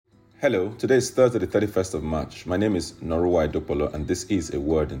Hello, today is Thursday, the 31st of March. My name is Noruwa Idopolo, and this is A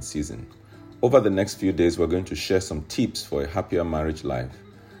Word in Season. Over the next few days, we're going to share some tips for a happier marriage life.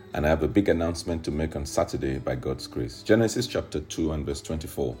 And I have a big announcement to make on Saturday by God's grace. Genesis chapter 2 and verse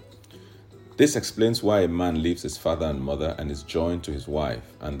 24. This explains why a man leaves his father and mother and is joined to his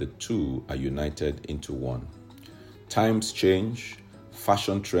wife, and the two are united into one. Times change,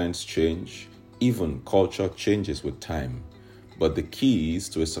 fashion trends change, even culture changes with time. But the keys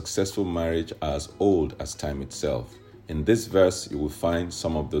to a successful marriage are as old as time itself. In this verse, you will find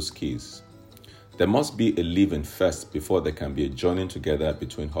some of those keys. There must be a living first before there can be a joining together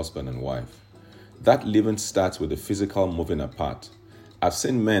between husband and wife. That living starts with the physical moving apart. I've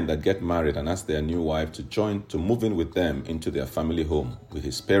seen men that get married and ask their new wife to move in with them into their family home with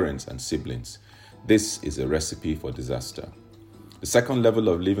his parents and siblings. This is a recipe for disaster. The second level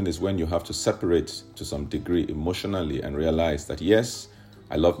of living is when you have to separate to some degree emotionally and realize that yes,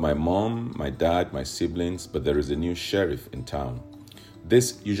 I love my mom, my dad, my siblings, but there is a new sheriff in town.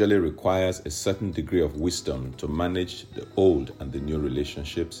 This usually requires a certain degree of wisdom to manage the old and the new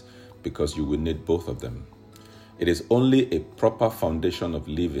relationships because you will need both of them. It is only a proper foundation of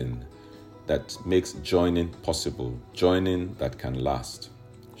living that makes joining possible, joining that can last.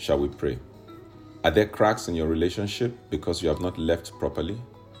 Shall we pray? Are there cracks in your relationship because you have not left properly?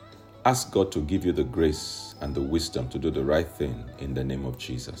 Ask God to give you the grace and the wisdom to do the right thing in the name of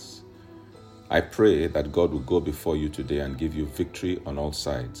Jesus. I pray that God will go before you today and give you victory on all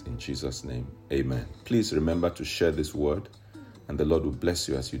sides in Jesus' name. Amen. Please remember to share this word and the Lord will bless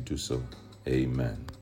you as you do so. Amen.